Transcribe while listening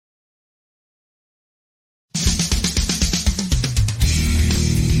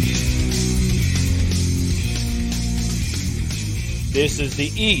This is the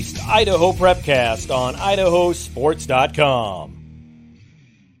East Idaho Prepcast on idahosports.com.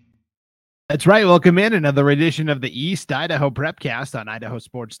 That's right. Welcome in another edition of the East Idaho Prepcast on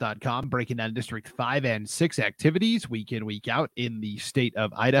idahosports.com, breaking down District 5 and 6 activities week in, week out in the state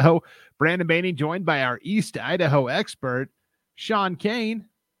of Idaho. Brandon Bainey joined by our East Idaho expert, Sean Kane.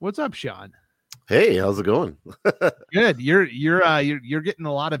 What's up, Sean? Hey, how's it going? Good. You're getting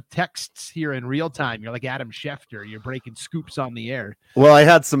a lot of texts here in real time. You're like Adam Schefter. You're breaking scoops on the air. Well, I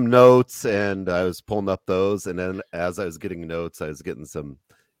had some notes and I was pulling up those, and then as I was getting notes, I was getting some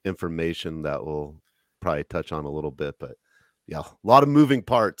information that we'll probably touch on a little bit, but yeah, a lot of moving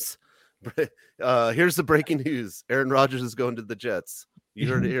parts. Here's the breaking news. Aaron Rodgers is going to the Jets. You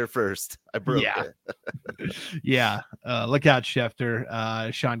heard it here first. I broke it. Yeah. Look out,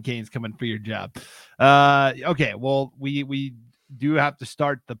 Schefter. Sean Kane's coming for your job. Okay. Well, we do have to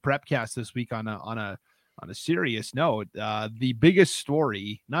start the Prepcast this week on a serious note. The biggest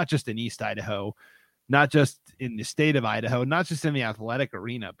story, not just in East Idaho, not just in the state of Idaho, not just in the athletic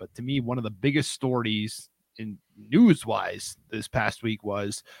arena, but to me, one of the biggest stories in news-wise this past week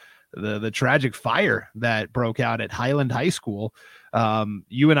was the tragic fire that broke out at Highland High School.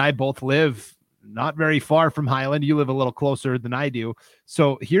 You and I both live not very far from Highland. You live a little closer than I do.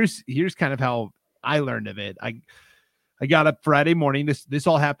 So here's kind of how I learned of it. I got up Friday morning. This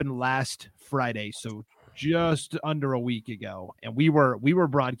all happened last Friday, so just under a week ago, and we were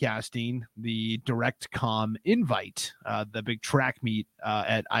broadcasting the direct comm invite, the big track meet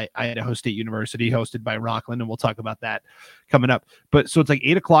at Idaho State University, hosted by Rockland, and we'll talk about that coming up. But so it's like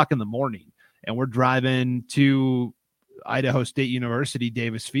 8:00 in the morning, and we're driving to Idaho State University,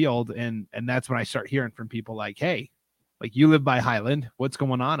 Davis Field, and that's when I start hearing from people like, "Hey, like you live by Highland, what's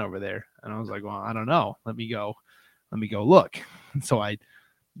going on over there?" And I was like, "Well, I don't know. Let me go look." And so I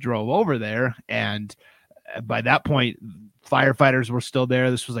drove over there, and by that point, firefighters were still there.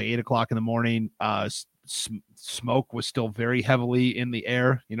 This was like 8:00 in the morning. Smoke was still very heavily in the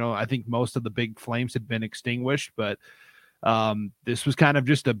air. You know, I think most of the big flames had been extinguished, but this was kind of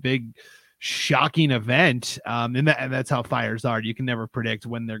just a big, shocking event. And that's how fires are. You can never predict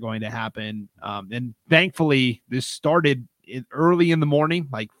when they're going to happen. And thankfully, this started early in the morning,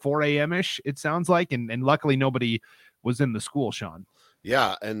 like 4 a.m. ish, it sounds like. And luckily, nobody was in the school, Sean.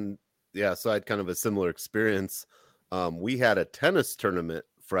 Yeah. And yeah, so I had kind of a similar experience. We had a tennis tournament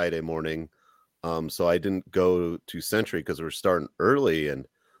Friday morning, so I didn't go to Century because we're starting early, and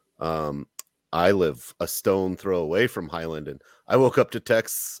I live a stone throw away from Highland, and I woke up to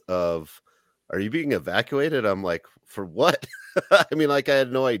texts of, "Are you being evacuated?" I'm like, "For what?" I mean, like I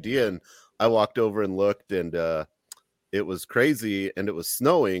had no idea, and I walked over and looked, and it was crazy, and it was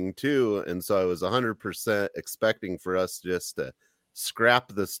snowing too, and so I was 100% expecting for us just to scrap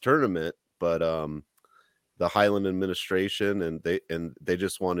this tournament, but the Highland administration and they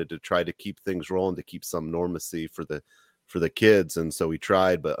just wanted to try to keep things rolling, to keep some normalcy for the kids, and so we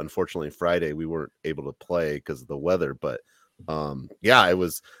tried, but unfortunately Friday we weren't able to play because of the weather. But yeah, I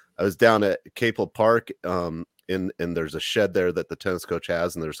was down at Capel Park, and there's a shed there that the tennis coach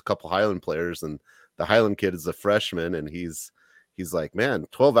has, and there's a couple Highland players, and the Highland kid is a freshman, and he's like, "Man,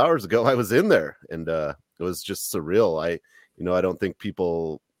 12 hours ago I was in there," and it was just surreal. I don't think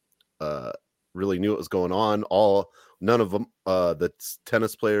people really knew what was going on. None of them, the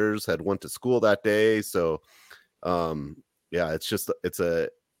tennis players had went to school that day. So, yeah,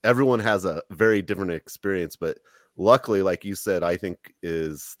 everyone has a very different experience. But luckily, like you said, I think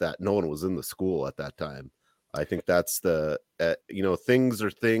is that no one was in the school at that time. I think that's things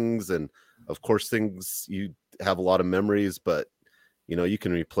are things, and of course, things you have a lot of memories, but you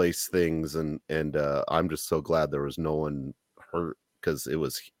can replace things, and I'm just so glad there was no one hurt because it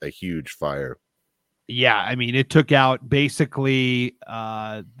was a huge fire. Yeah, I mean, it took out basically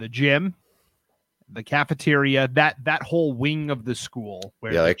the gym, the cafeteria, that whole wing of the school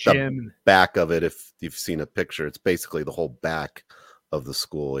where the gym, the back of it. If you've seen a picture, it's basically the whole back of the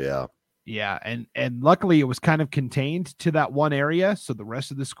school. Yeah, and luckily it was kind of contained to that one area, so the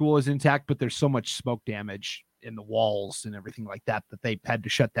rest of the school is intact. But there's so much smoke damage in the walls and everything like that they had to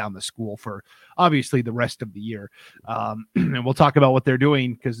shut down the school for obviously the rest of the year. And we'll talk about what they're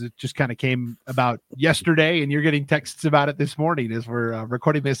doing because it just kind of came about yesterday, and you're getting texts about it this morning as we're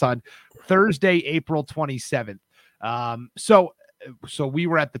recording this on Thursday, April 27th. So we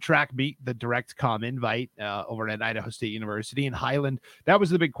were at the track meet, the direct comm invite over at Idaho State University in Highland. That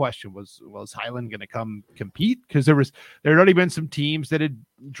was the big question: was Highland going to come compete? Because there had already been some teams that had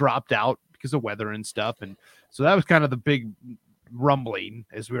dropped out because of weather and stuff, and so that was kind of the big rumbling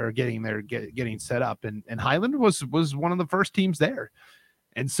as we were getting there, getting set up. And Highland was one of the first teams there,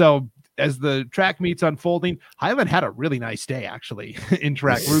 and so as the track meets unfolding, Highland had a really nice day actually in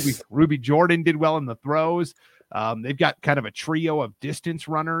track. Ruby Jordan did well in the throws. They've got kind of a trio of distance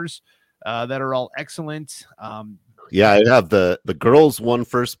runners that are all excellent. Yeah, I have the girls won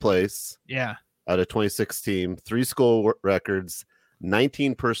first place. Yeah. Out of 26 team, 3 school records,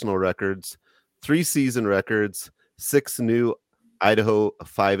 19 personal records, 3 season records, 6 new Idaho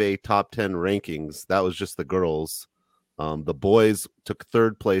 5A top 10 rankings. That was just the girls. The boys took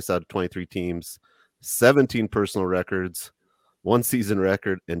 3rd place out of 23 teams, 17 personal records, 1 season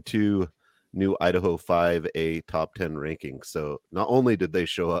record, and 2 new Idaho 5A top 10 rankings. So not only did they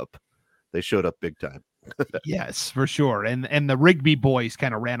show up, they showed up big time. Yes, for sure. And the Rigby boys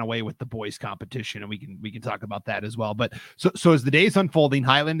kind of ran away with the boys competition, and we can talk about that as well. But so as the day's unfolding,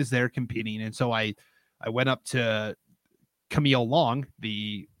 Highland is there competing, and so I went up to Camille Long,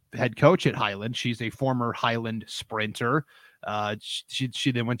 the head coach at Highland. She's a former Highland sprinter.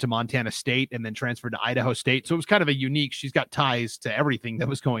 She then went to Montana State and then transferred to Idaho State. So it was kind of a unique, she's got ties to everything that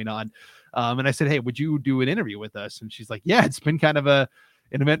was going on. And I said, hey, would you do an interview with us? And she's like, yeah, it's been kind of an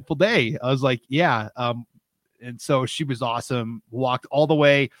eventful day. I was like, yeah. And so she was awesome, walked all the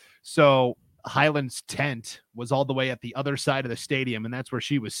way. So Highland's tent was all the way at the other side of the stadium, and that's where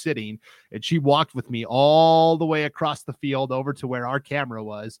she was sitting. And she walked with me all the way across the field over to where our camera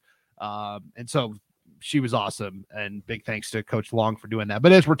was. And so she was awesome, and big thanks to Coach Long for doing that.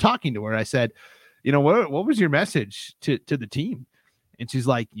 But as we're talking to her, I said, what was your message to the team? And she's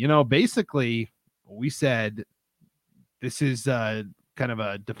like, basically we said, this is kind of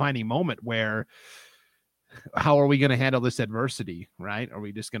a defining moment where, how are we going to handle this adversity, right? Are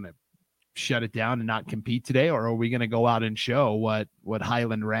we just going to shut it down and not compete today? Or are we going to go out and show what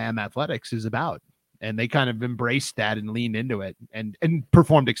Highland Ram athletics is about? And they kind of embraced that and leaned into it and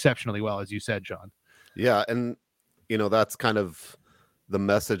performed exceptionally well, as you said, Sean. Yeah. And, that's kind of the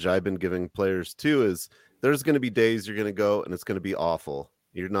message I've been giving players too, is there's going to be days you're going to go and it's going to be awful.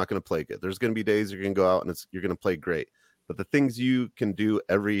 You're not going to play good. There's going to be days you're going to go out and you're going to play great. But the things you can do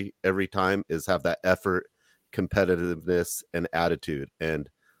every time is have that effort, competitiveness, and attitude. And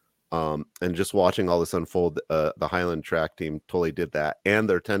just watching all this unfold, the Highland track team totally did that. And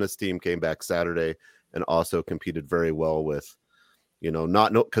their tennis team came back Saturday and also competed very well with,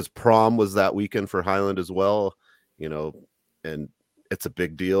 because prom was that weekend for Highland as well, and it's a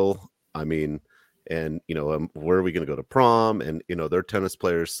big deal. I mean, and, where are we going to go to prom? And, their tennis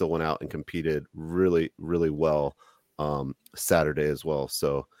players still went out and competed really, really well Saturday as well.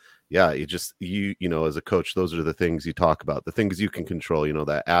 So yeah, you as a coach, those are the things you talk about, the things you can control,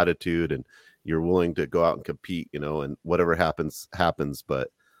 that attitude, and you're willing to go out and compete, and whatever happens. But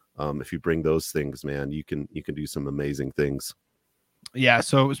if you bring those things, man, you can do some amazing things. Yeah.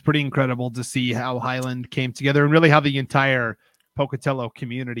 So it was pretty incredible to see how Highland came together and really how the entire Pocatello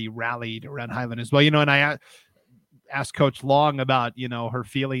community rallied around Highland as well. And I asked Coach Long about, her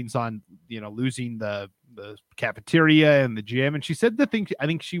feelings on, losing the cafeteria and the gym. And she said the thing I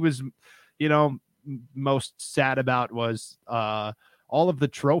think she was, most sad about was all of the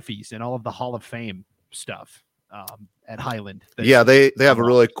trophies and all of the Hall of Fame stuff at Highland. Yeah, they have a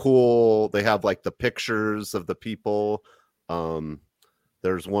really cool, they have like the pictures of the people.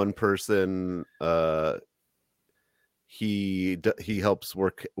 There's one person, he helps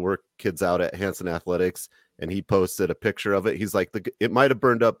work kids out at Hanson Athletics, and he posted a picture of it. He's like, it might have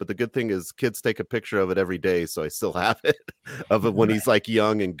burned up, but the good thing is kids take a picture of it every day. So I still have it of it when he's like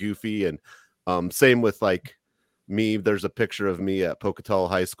young and goofy. And same with like me, there's a picture of me at Pocatello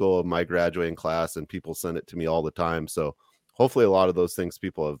High School of my graduating class, and people send it to me all the time. So hopefully a lot of those things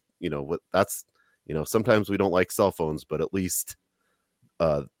people have, sometimes we don't like cell phones, but at least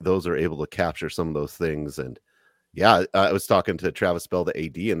those are able to capture some of those things. And yeah, I was talking to Travis Bell, the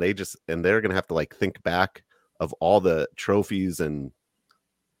AD, and they're going to have to like think back of all the trophies, and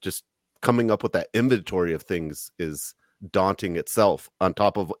just coming up with that inventory of things is daunting itself, on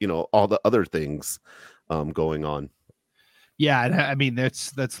top of, all the other things going on. Yeah. I mean,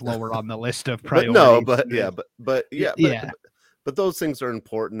 that's lower on the list of priorities. But those things are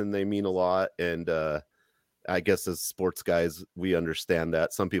important and they mean a lot. And I guess as sports guys, we understand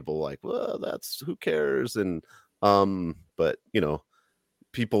that. Some people are like, well, that's, who cares? And but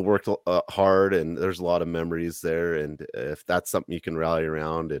people worked hard, and there's a lot of memories there. And if that's something you can rally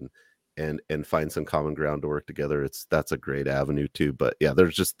around and find some common ground to work together, that's a great avenue too. But yeah,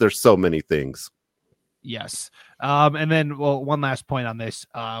 there's so many things. Yes. And then, one last point on this,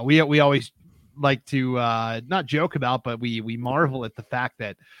 we always like to not joke about, but we marvel at the fact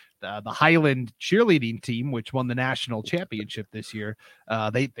that the Highland cheerleading team, which won the national championship this year,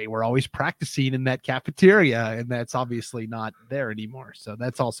 they were always practicing in that cafeteria, and that's obviously not there anymore. So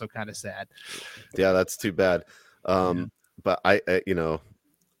that's also kind of sad. Yeah, that's too bad. But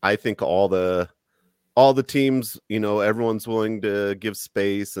I think all the teams, everyone's willing to give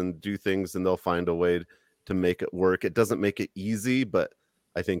space and do things, and they'll find a way to make it work. It doesn't make it easy, but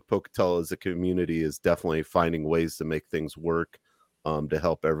I think Pocatello as a community is definitely finding ways to make things work, to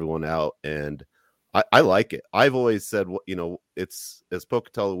help everyone out. And I like it. I've always said, it's as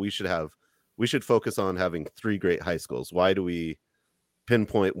Pocatello, we should focus on having 3 great high schools. Why do we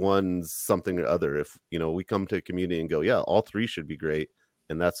pinpoint one something or other? If, we come to a community and go, yeah, all 3 should be great.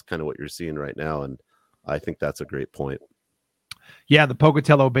 And that's kind of what you're seeing right now. And I think that's a great point. Yeah, the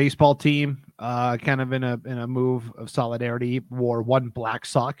Pocatello baseball team, kind of in a move of solidarity, wore 1 black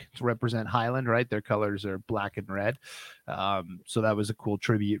sock to represent Highland, right? Their colors are black and red. So that was a cool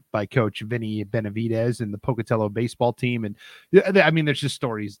tribute by Coach Vinny Benavidez and the Pocatello baseball team. And I mean, there's just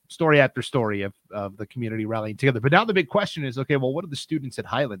story after story of the community rallying together. But now the big question is, okay, well, what do the students at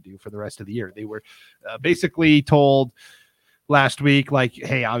Highland do for the rest of the year? They were basically told last week, like,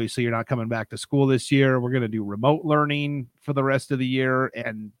 hey, obviously you're not coming back to school this year. We're going to do remote learning for the rest of the year.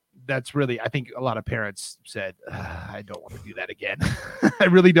 And that's really, I think a lot of parents said, I don't want to do that again. I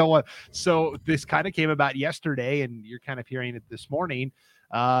really don't want. So this kind of came about yesterday, and you're kind of hearing it this morning.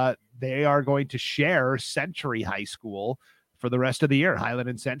 They are going to share Century High School for the rest of the year. Highland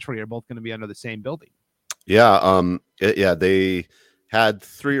and Century are both going to be under the same building. Yeah. They had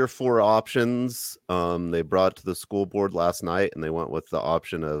 3 or 4 options. They brought to the school board last night, and they went with the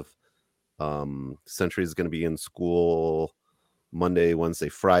option of Century is going to be in school Monday, Wednesday,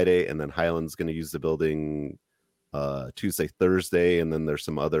 Friday, and then Highland's going to use the building Tuesday, Thursday, and then there's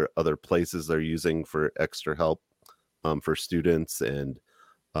some other places they're using for extra help for students. And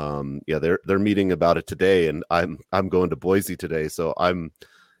they're meeting about it today, and I'm going to Boise today, so I'm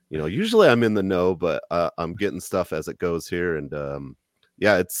usually I'm in the know, but I'm getting stuff as it goes here. And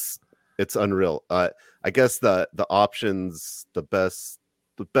it's unreal. I guess the options, the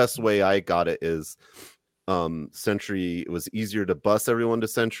best way I got it is Century. It was easier to bus everyone to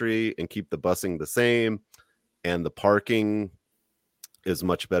Century and keep the busing the same, and the parking is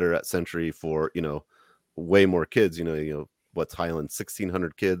much better at Century for way more kids. What's Highland,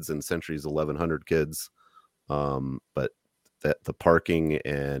 1,600 kids, and Century's 1,100 kids. But that the parking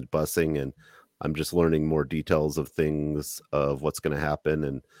and busing, and I'm just learning more details of things of what's going to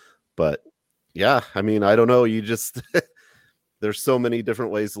happen. But yeah, I mean, I don't know. You just, there's so many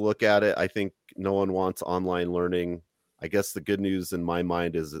different ways to look at it. I think no one wants online learning. I guess the good news in my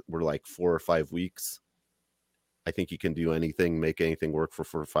mind is that we're like 4 or 5 weeks. I think you can do anything, make anything work for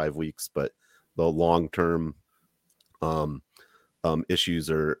 4 or 5 weeks, but the long-term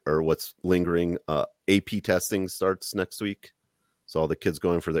issues are what's lingering. AP testing starts next week. So all the kids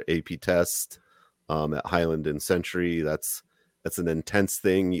going for their AP test at Highland and Century, that's an intense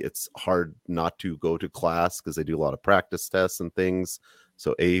thing. It's hard not to go to class because they do a lot of practice tests and things.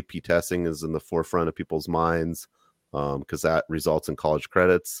 So AP testing is in the forefront of people's minds because that results in college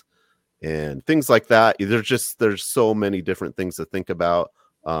credits and things like that. There's so many different things to think about.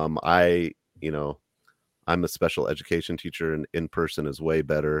 I'm a special education teacher, and in person is way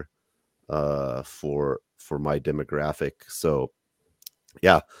better for my demographic. So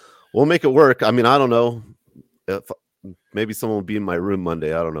yeah, we'll make it work. I mean, I don't know if maybe someone will be in my room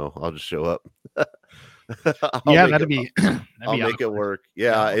Monday. I don't know. I'll just show up. That'd be I'll make it work.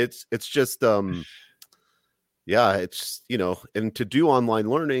 Yeah, it's just it's and to do online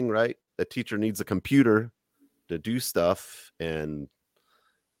learning, right? A teacher needs a computer to do stuff, and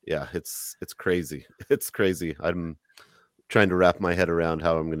yeah, it's crazy. It's crazy. I'm trying to wrap my head around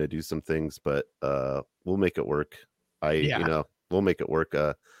how I'm going to do some things, but we'll make it work. We'll make it work.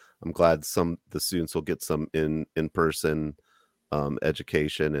 I'm glad the students will get some in-person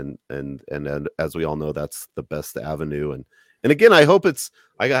education, and as we all know, that's the best avenue. And again, I hope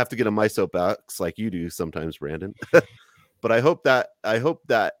I have to get on my soapbox like you do sometimes, Brandon. But I hope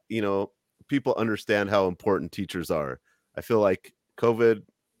that people understand how important teachers are. I feel like COVID,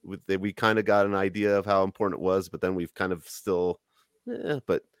 we kind of got an idea of how important it was, but then we've kind of still,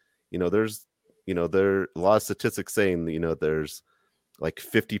 but there's there are a lot of statistics saying there's like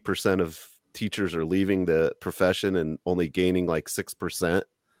 50% of teachers are leaving the profession and only gaining like 6%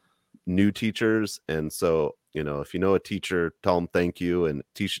 new teachers. And so, if you know a teacher, tell them thank you. And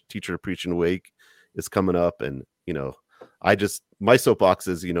teacher appreciation week is coming up. And, my soapbox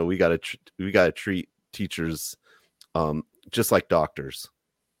is, we got to treat teachers just like doctors.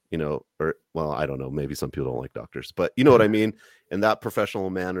 or, well, I don't know, maybe some people don't like doctors, but you know what I mean, in that professional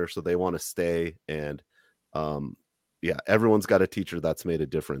manner. So they want to stay. And yeah, everyone's got a teacher that's made a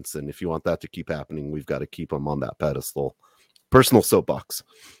difference. And if you want that to keep happening, we've got to keep them on that pedestal. Personal soapbox.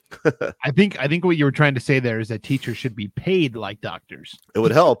 I think what you were trying to say there is that teachers should be paid like doctors. It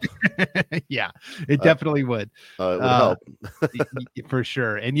would help. Yeah, it definitely would. It would help. For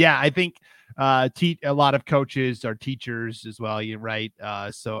sure. And yeah, I think a lot of coaches are teachers as well. You're right.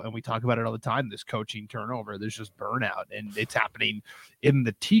 And we talk about it all the time, this coaching turnover. There's just burnout, and it's happening in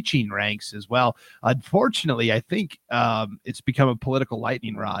the teaching ranks as well. Unfortunately, I think it's become a political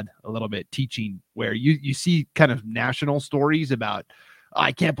lightning rod a little bit, teaching, where you see kind of national stories about,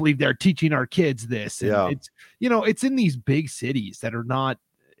 I can't believe they're teaching our kids this. And it's, it's in these big cities that are not,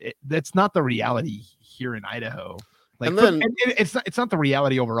 that's not the reality here in Idaho. Like, and it's not the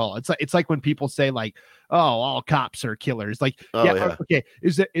reality overall. It's like when people say like, oh, all cops are killers. Like, okay.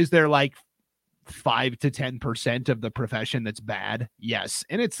 Is there like 5 to 10% of the profession that's bad? Yes.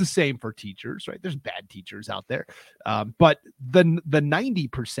 And it's the same for teachers, right? There's bad teachers out there. But the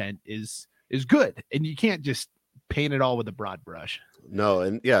 90% is good. And you can't just paint it all with a broad brush. No.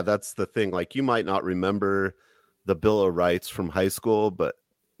 And yeah, that's the thing. Like, you might not remember the Bill of Rights from high school, but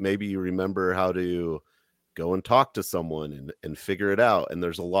maybe you remember how to go and talk to someone and figure it out. And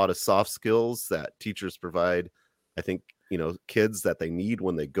there's a lot of soft skills that teachers provide, I think, kids, that they need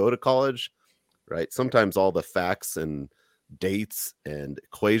when they go to college, right? Sometimes all the facts and dates and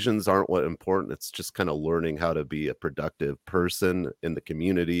equations aren't what important. It's just kind of learning how to be a productive person in the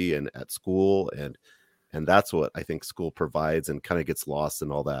community and at school. And that's what I think school provides, and kind of gets lost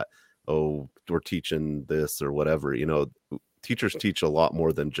in all that. Oh, we're teaching this or whatever. Teachers teach a lot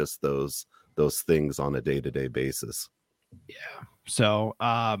more than just those things on a day-to-day basis. Yeah. So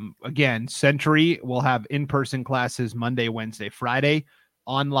again, Century will have in-person classes Monday, Wednesday, Friday.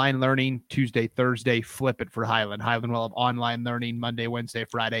 Online learning Tuesday, Thursday. Flip it for Highland. Highland will have online learning Monday, Wednesday,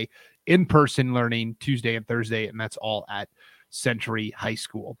 Friday. In-person learning Tuesday and Thursday, and that's all at Century High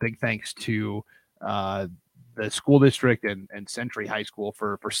School. Big thanks to the school district and Century High School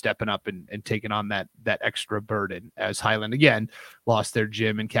for stepping up and taking on that extra burden, as Highland again lost their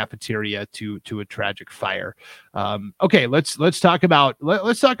gym and cafeteria to a tragic fire. Okay, let's talk about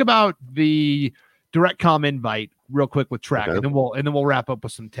the direct comm invite real quick with track, okay. and then we'll wrap up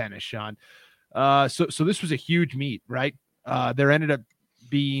with some tennis, Sean. So this was a huge meet, right? There ended up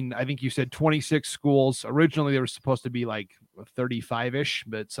being, I think you said 26 schools. Originally, there was supposed to be like 35-ish,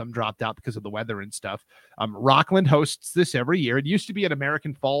 but some dropped out because of the weather and stuff. Rockland hosts this every year. It used to be at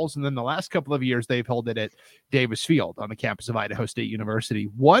American Falls, and then the last couple of years they've held it at Davis Field on the campus of Idaho State University.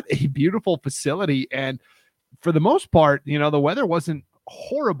 What a beautiful facility. And for the most part, the weather wasn't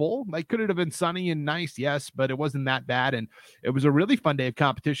horrible. Like, could it have been sunny and nice? Yes, but it wasn't that bad. And it was a really fun day of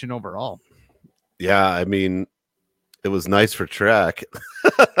competition overall. Yeah, I mean, it was nice for track.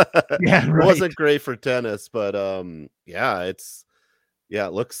 Yeah, right. It wasn't great for tennis, but it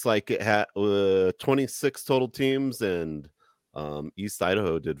looks like it had 26 total teams, and East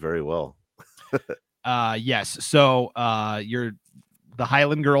Idaho did very well. Yes. So the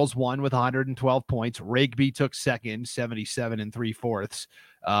Highland girls won with 112 points. Rigby took second, 77 3/4.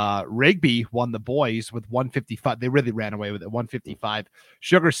 Rigby won the boys with 155. They really ran away with it, 155.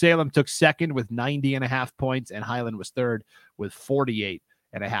 Sugar Salem took second with 90.5 points, and Highland was third with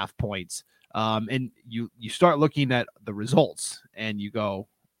 48.5 points. And you start looking at the results and you go,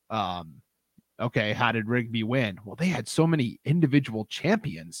 okay, how did Rigby win? Well, they had so many individual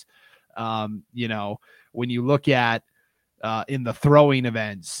champions. When you look at in the throwing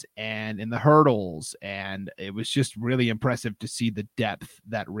events and in the hurdles, and it was just really impressive to see the depth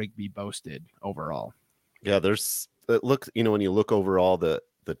that Rigby boasted overall. Yeah, it looks, when you look over all the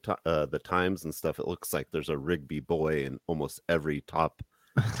times and stuff, it looks like there's a Rigby boy in almost every top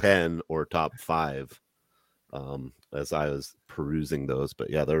 10 or top 5 as I was perusing those. But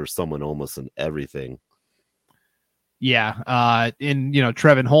yeah, there was someone almost in everything. Yeah.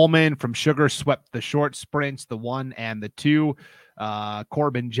 Trevin Holman from Sugar swept the short sprints, the 1 and the 2.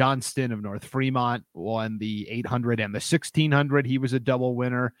 Corbin Johnston of North Fremont won the 800 and the 1600. He was a double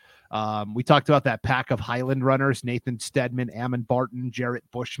winner. We talked about that pack of Highland runners, Nathan Stedman, Ammon Barton, Jarrett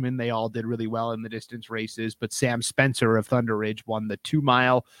Bushman. They all did really well in the distance races, but Sam Spencer of Thunder Ridge won the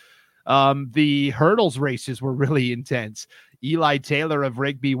 2-mile. The hurdles races were really intense. Eli Taylor of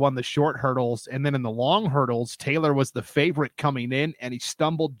Rigby won the short hurdles, and then in the long hurdles, Taylor was the favorite coming in, and he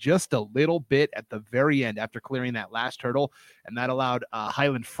stumbled just a little bit at the very end after clearing that last hurdle, and that allowed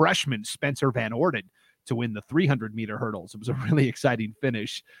Highland freshman Spencer Van Orden to win the 300-meter hurdles. It was a really exciting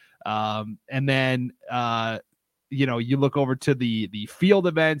finish. And then you look over to the field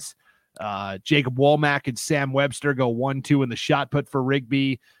events. Jacob Womack and Sam Webster go 1-2 in the shot put for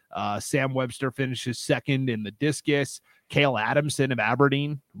Rigby. Sam Webster finishes second in the discus. Cale Adamson of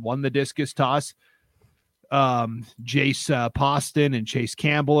Aberdeen won the discus toss. Jace Poston and Chase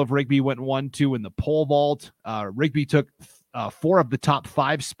Campbell of Rigby went 1-2 in the pole vault. Rigby took 4 of the top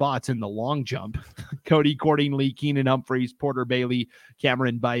 5 spots in the long jump. Cody Cordingley, Keenan Humphreys, Porter Bailey,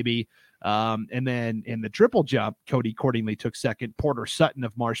 Cameron Bybee. And then in the triple jump, Cody Cordingley took second. Porter Sutton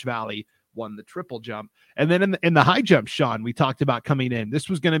of Marsh Valley won the triple jump. And then in the high jump, Sean, we talked about coming in. This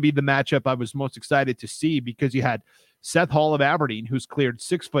was going to be the matchup I was most excited to see because you had Seth Hall of Aberdeen, who's cleared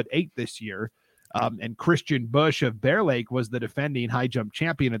 6'8" this year. And Christian Bush of Bear Lake was the defending high jump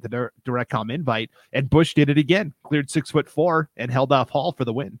champion at the DirectCom invite. And Bush did it again, cleared 6'4" and held off Hall for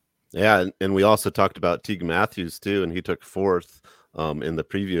the win. Yeah. And we also talked about Teague Matthews too. And he took 4th in the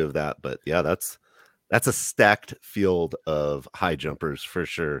preview of that. But yeah, that's a stacked field of high jumpers for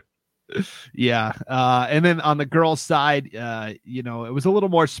sure. Yeah. And then on the girls' side, it was a little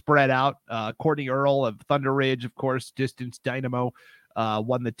more spread out. Courtney Earl of Thunder Ridge, of course, distance dynamo,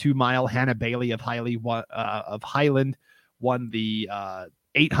 won the 2-mile. Hannah Bailey of Highland won the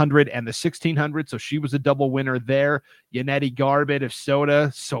 800 and the 1600. So she was a double winner there. Yannetti Garbett of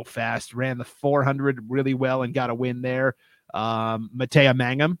Soda, so fast, ran the 400 really well and got a win there. Matea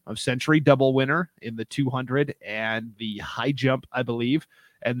Mangum of Century, double winner in the 200 and the high jump, I believe.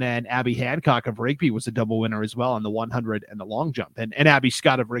 And then Abby Hancock of Rigby was a double winner as well on the 100 and the long jump. And Abby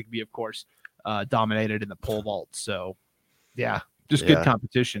Scott of Rigby, of course, dominated in the pole vault. So, yeah, just good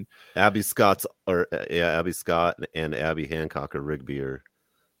competition. Abby Scott and Abby Hancock of Rigby are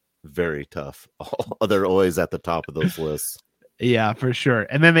very tough. They're always at the top of those lists. Yeah, for sure.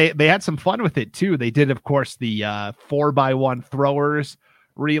 And then they had some fun with it, too. They did, of course, the 4x1 throwers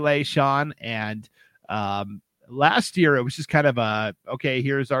relay, Sean, and last year, it was just kind of okay,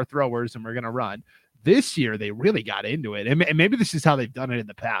 here's our throwers and we're going to run. This year, they really got into it. And maybe this is how they've done it in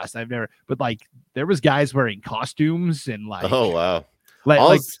the past. But there was guys wearing costumes and oh, wow.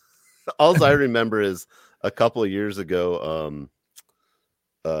 All I remember is a couple of years ago,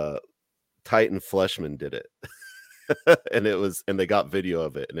 Titan Fleshman did it. and they got video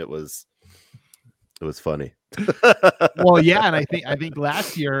of it and it was funny. Well, yeah. And I think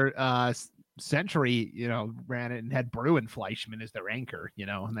last year, Century, ran it and had Bruin Fleischman as their anchor,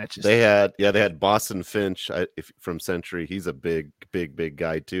 and that's just they had Boston Finch from Century. He's a big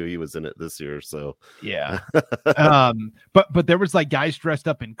guy too. He was in it this year, so yeah. But there was guys dressed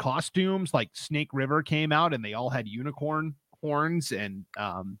up in costumes. Like Snake River came out and they all had unicorn horns and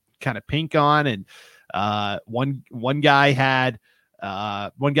kind of pink on, and one guy had.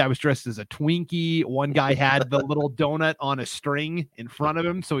 One guy was dressed as a Twinkie. One guy had the little donut on a string in front of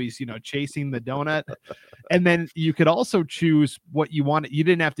him. So he's, chasing the donut. And then you could also choose what you wanted. You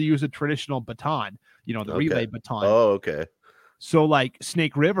didn't have to use a traditional baton, the relay baton. Oh, okay. So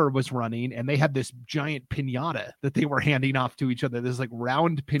Snake River was running and they had this giant piñata that they were handing off to each other. This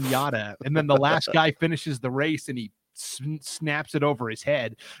round piñata. And then the last guy finishes the race and he snaps it over his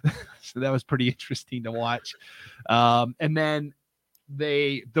head. So that was pretty interesting to watch. And then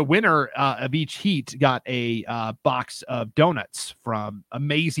the winner of each heat got a box of donuts from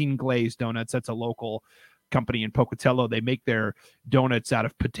Amazing Glazed Donuts. That's a local company in Pocatello. They make their donuts out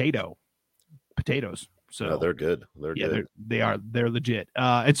of potatoes. So they're good. They're good. They're legit.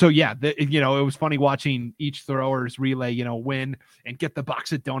 And so, it was funny watching each thrower's relay, win and get the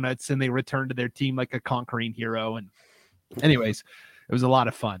box of donuts, and they return to their team like a conquering hero. And anyways, it was a lot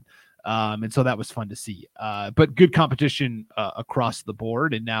of fun. And so that was fun to see, but good competition across the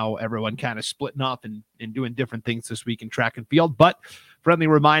board. And now everyone kind of splitting off and doing different things this week in track and field. But friendly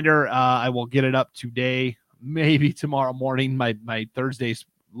reminder, I will get it up today, maybe tomorrow morning. My Thursday's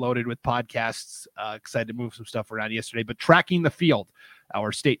loaded with podcasts. Excited to move some stuff around yesterday, but tracking the field,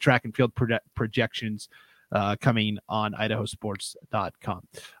 our state track and field projections coming on idahosports.com.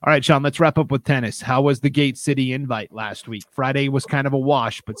 All right, Sean, let's wrap up with tennis. How was the Gate City invite last week? Friday was kind of a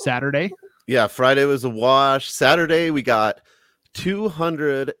wash, but Saturday? Yeah, Friday was a wash. Saturday, we got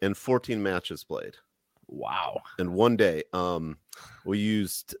 214 matches played. Wow. In one day. We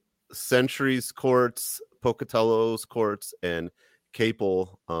used Century's courts, Pocatello's courts, and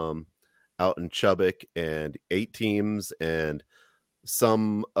Capel out in Chubbuck, and 8 teams, and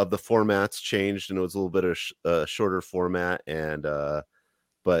some of the formats changed and it was a little bit of a shorter format. And,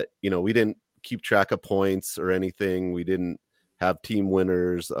 but we didn't keep track of points or anything. We didn't have team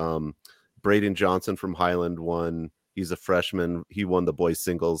winners. Braden Johnson from Highland won. He's a freshman. He won the boys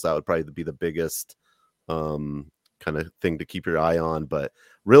singles. That would probably be the biggest, kind of thing to keep your eye on. But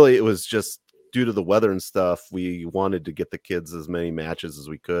really it was just due to the weather and stuff, we wanted to get the kids as many matches as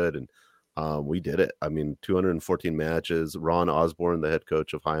we could, and we did it. I mean, 214 matches. Ron Osborne, the head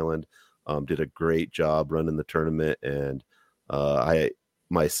coach of Highland, did a great job running the tournament, and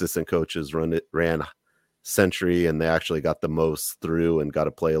my assistant coaches ran Century, and they actually got the most through and got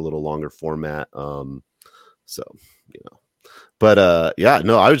to play a little longer format. So, but yeah,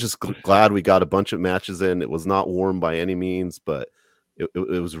 no, I was just glad we got a bunch of matches in. It was not warm by any means, but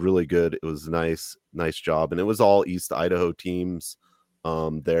it was really good. It was nice job, and it was all East Idaho teams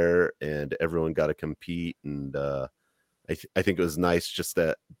there, and everyone got to compete. And I think it was nice just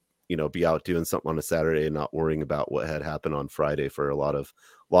that, be out doing something on a Saturday and not worrying about what had happened on Friday for a lot of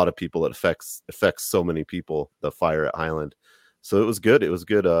people. It affects so many people, the fire at Highland. So it was good.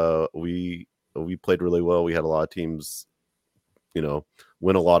 We played really well. We had a lot of teams,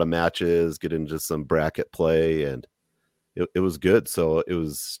 win a lot of matches, get into some bracket play, and it was good. So it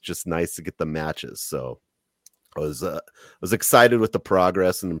was just nice to get the matches. So I was excited with the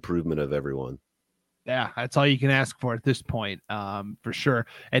progress and improvement of everyone. Yeah, that's all you can ask for at this point, for sure.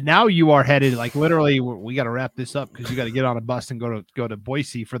 And now you are headed, like, literally, we got to wrap this up because you got to get on a bus and go to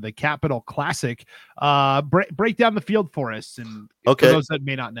Boise for the Capital Classic. Break down the field for us, and okay, for those that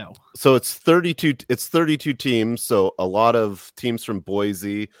may not know. So it's 32 teams. So a lot of teams from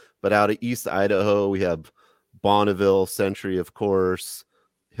Boise, but out of East Idaho, we have Bonneville, Century, of course,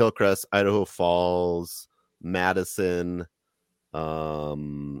 Hillcrest, Idaho Falls, Madison,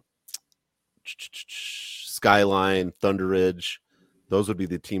 Skyline, Thunder Ridge. Those would be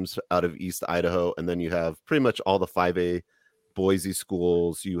the teams out of East Idaho. And then you have pretty much all the 5A Boise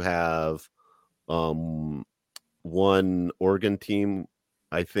schools. You have one Oregon team,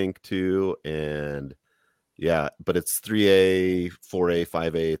 I think, too. And yeah, but it's 3A, 4A,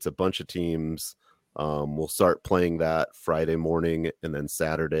 5A. It's a bunch of teams. We'll start playing that Friday morning and then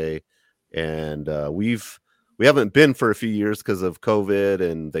Saturday. And we haven't been for a few years because of COVID,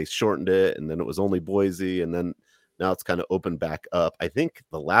 and they shortened it, and then it was only Boise, and then now it's kind of opened back up. I think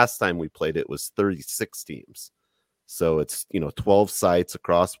the last time we played it was 36 teams. So it's, 12 sites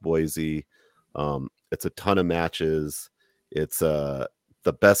across Boise. It's a ton of matches. It's the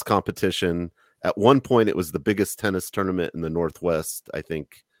best competition. At one point, it was the biggest tennis tournament in the Northwest, I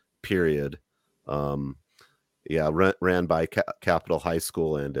think, period. Ran by Capital High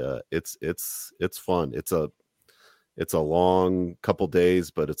School, and it's fun. It's a long couple days,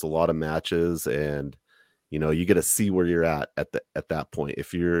 but it's a lot of matches, and you get to see where you're at that point.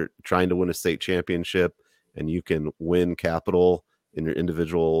 If you're trying to win a state championship and you can win Capital in your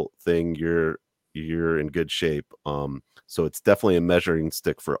individual thing, you're in good shape. So it's definitely a measuring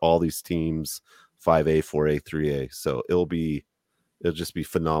stick for all these teams, 5A, 4A, 3A. So it'll just be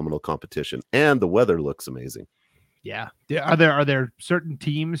phenomenal competition, and the weather looks amazing. Yeah. Are there certain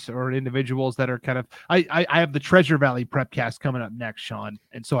teams or individuals that are kind of, I have the Treasure Valley Prepcast coming up next, Sean,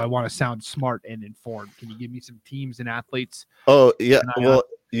 and so I want to sound smart and informed. Can you give me some teams and athletes? Oh yeah. Well,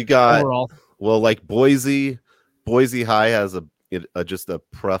 you got overall? Well, like Boise High has they just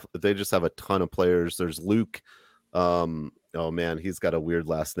have a ton of players. There's Luke. Oh man, he's got a weird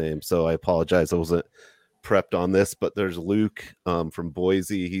last name, so I apologize. I wasn't prepped on this, but there's Luke from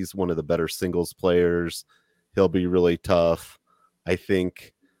Boise. He's one of the better singles players. He'll be really tough. I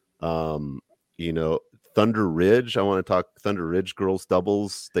think, Thunder Ridge. I want to talk Thunder Ridge girls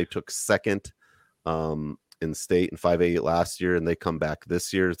doubles. They took second in state in 5A last year, and they come back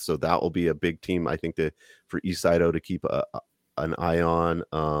this year. So that will be a big team, I think, for East Idaho to keep an eye on.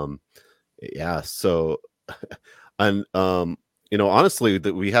 So, and, honestly,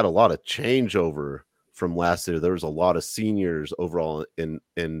 that we had a lot of changeover from last year. There was a lot of seniors overall in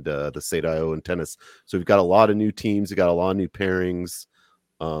the state of Iowa in tennis. So we've got a lot of new teams. We got a lot of new pairings.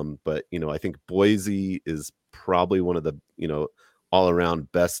 But I think Boise is probably one of the, all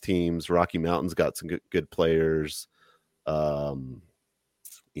around best teams. Rocky Mountain's got some good players. There's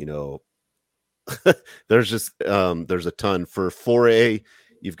a ton. For 4A,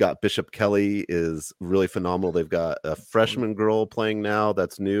 you've got Bishop Kelly is really phenomenal. They've got a freshman girl playing now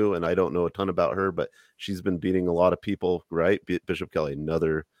that's new, and I don't know a ton about her, but she's been beating a lot of people, right? Bishop Kelly,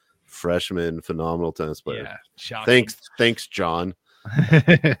 another freshman, phenomenal tennis player. Yeah, shocking. Thanks, John.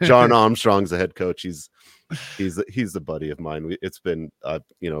 John Armstrong's the head coach. He's a buddy of mine. It's been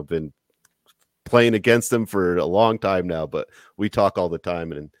been playing against him for a long time now, but we talk all the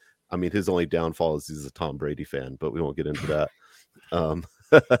time. And I mean, his only downfall is he's a Tom Brady fan, but we won't get into that.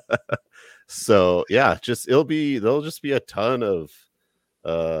 So yeah, there'll just be a ton of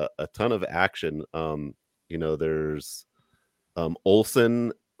action. There's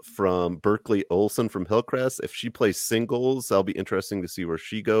Olson from Berkeley Olson from Hillcrest. If she plays singles, that'll be interesting to see where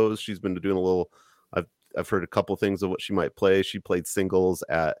she goes. She's been doing a little. I've heard a couple things of what she might play. She played singles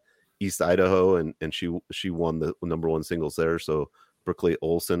at East Idaho, and she won the number one singles there. So Berkeley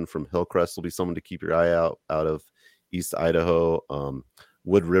Olson from Hillcrest will be someone to keep your eye out of East Idaho.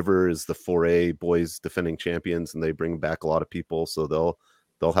 Wood River is the 4A boys defending champions, and they bring back a lot of people. So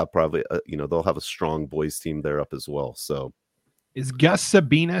they'll have probably they'll have a strong boys team there up as well. So is Gus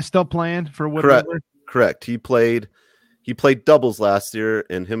Sabina still playing for Wood River? Correct. He played doubles last year,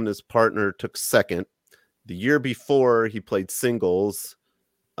 and him and his partner took second. The year before, he played singles,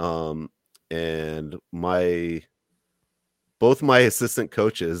 and both my assistant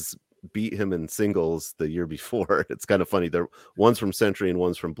coaches beat him in singles the year before. It's kind of funny. One's from Century and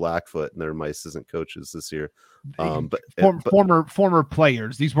one's from Blackfoot, and they're my assistant coaches this year. Former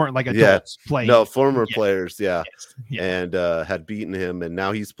players. These weren't like adults playing. No, former players. Yeah. And had beaten him, and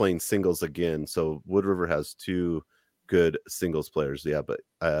now he's playing singles again. So Wood River has two good singles players. Yeah, but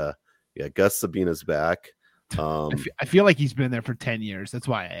Gus Sabina's back. I feel like he's been there for 10 years. That's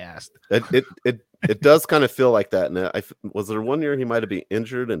why I asked. It does kind of feel like that. And was there one year he might have been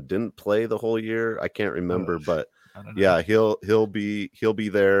injured and didn't play the whole year? I can't remember, but yeah, he'll be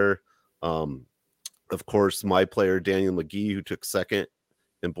there. Of course, my player Daniel McGee, who took second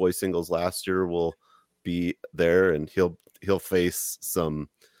in boys singles last year, will be there, and he'll face some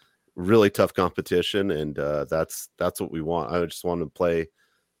really tough competition, and that's what we want. I just want to play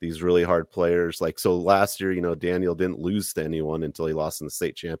these really hard players. Like, so last year, Daniel didn't lose to anyone until he lost in the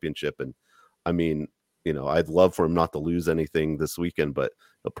state championship. And I mean, I'd love for him not to lose anything this weekend, but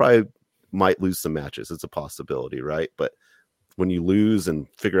he'll probably might lose some matches. It's a possibility, right? But when you lose and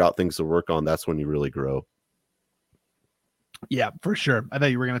figure out things to work on, that's when you really grow. Yeah, for sure. I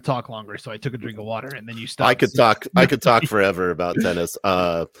thought you were going to talk longer, so I took a drink of water and then you stopped. I could talk forever about tennis.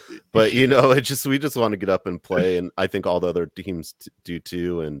 But we just want to get up and play, and I think all the other teams do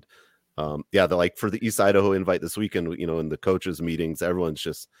too. And like for the East Idaho invite this weekend, in the coaches meetings, everyone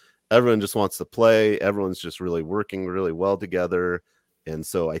just wants to play. Everyone's just really working really well together. And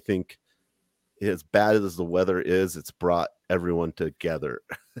so I think, as bad as the weather is, it's brought everyone together.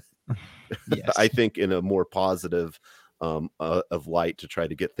 Yes. I think in a more positive of light to try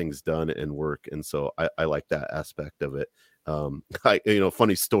to get things done and work. And so I like that aspect of it.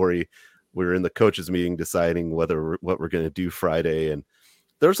 Funny story. We were in the coaches meeting deciding what we're going to do Friday. And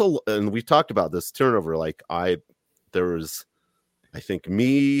and we talked about this turnover. There was, I think,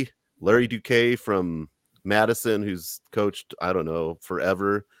 me, Larry Duque from Madison, who's coached, I don't know,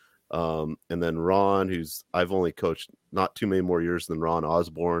 forever. And then Ron, I've only coached not too many more years than Ron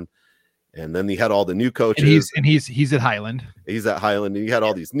Osborne. And then he had all the new coaches. And he's at Highland. He's at Highland. And he had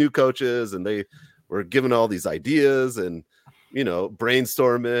all these new coaches, and they were given all these ideas and,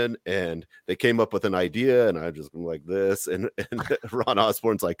 brainstorming, and they came up with an idea, and I just like this. And Ron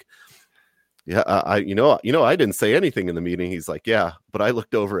Osborne's like, yeah, I didn't say anything in the meeting. He's like, yeah, but I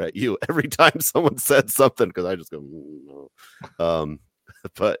looked over at you every time someone said something, because I just go, no.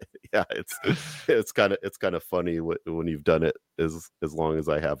 But yeah, it's kind of funny when you've done it as long as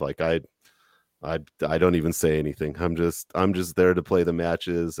I have. Like I don't even say anything. I'm just there to play the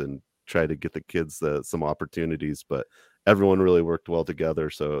matches and try to get the kids some opportunities. But everyone really worked well together.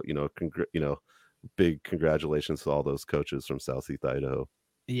 So big congratulations to all those coaches from Southeast Idaho.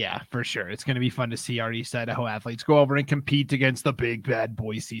 Yeah, for sure. It's going to be fun to see our East Idaho athletes go over and compete against the big bad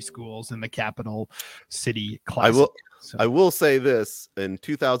Boise schools in the capital city classic. I will say this: in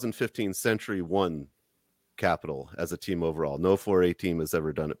 2015, Century won Capital as a team overall. No 4A team has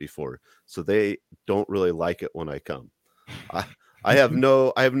ever done it before, so they don't really like it when I come. I have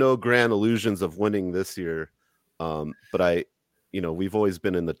no grand illusions of winning this year, but we've always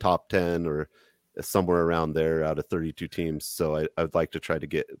been in the top 10 or somewhere around there out of 32 teams. So I'd like to try to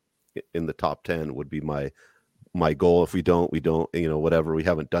get in the top 10 would be my goal. If we don't, whatever, we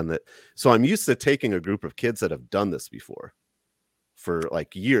haven't done that. So I'm used to taking a group of kids that have done this before for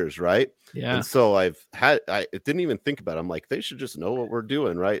like years. Right. Yeah. And so I didn't even think about it. I'm like, they should just know what we're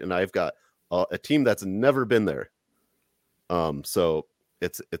doing. Right. And I've got a team that's never been there. So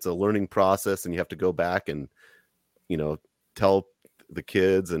it's a learning process, and you have to go back and, tell the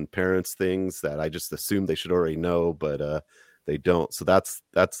kids and parents things that I just assume they should already know, but they don't. So that's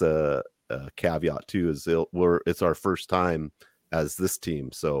a caveat too, is it's our first time as this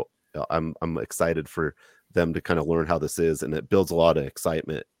team. So I'm excited for them to kind of learn how this is, and it builds a lot of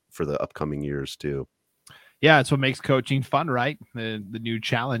excitement for the upcoming years too. Yeah, it's what makes coaching fun, right? The new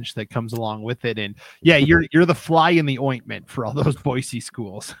challenge that comes along with it. And yeah, you're the fly in the ointment for all those Boise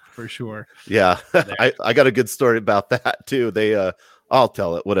schools for sure. Yeah. I got a good story about that too. They I'll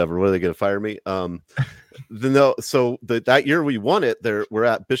tell it. Whatever. What are they going to fire me? That year we won it. We're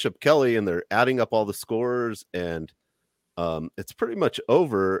at Bishop Kelly, and they're adding up all the scores, and it's pretty much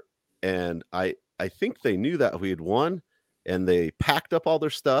over. And I think they knew that we had won, and they packed up all their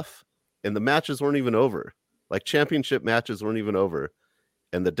stuff, and the matches weren't even over. Like championship matches weren't even over,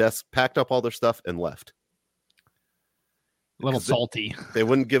 and the desk packed up all their stuff and left. A little salty. They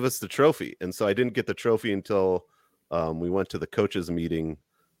wouldn't give us the trophy, and so I didn't get the trophy until we went to the coaches meeting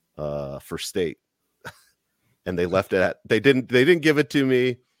for state, and they left it at. They didn't give it to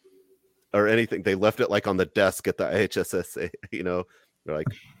me or anything. They left it like on the desk at the IHSSA, They're like,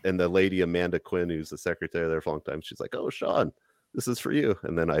 and the lady Amanda Quinn, who's the secretary there for a long time, she's like, "Oh, Sean, this is for you."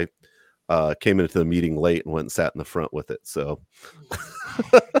 And then I came into the meeting late and went and sat in the front with it. So,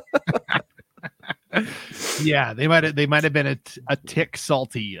 yeah, they might have been a tick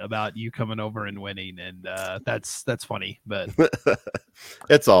salty about you coming over and winning, and that's funny, but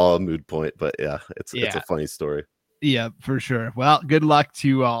it's all a mood point. But yeah, it's a funny story. Yeah, for sure. Well, good luck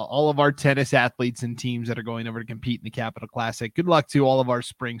to all of our tennis athletes and teams that are going over to compete in the Capital Classic. Good luck to all of our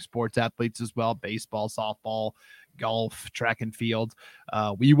spring sports athletes as well. Baseball, softball, golf, track and field.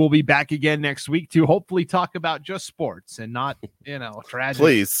 We will be back again next week to hopefully talk about just sports and not, tragic.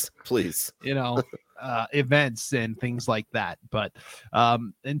 Please. Events and things like that. But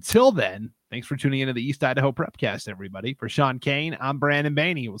until then, thanks for tuning into the East Idaho Prepcast, everybody. For Sean Kane, I'm Brandon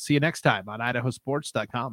Baney. We'll see you next time on idahosports.com.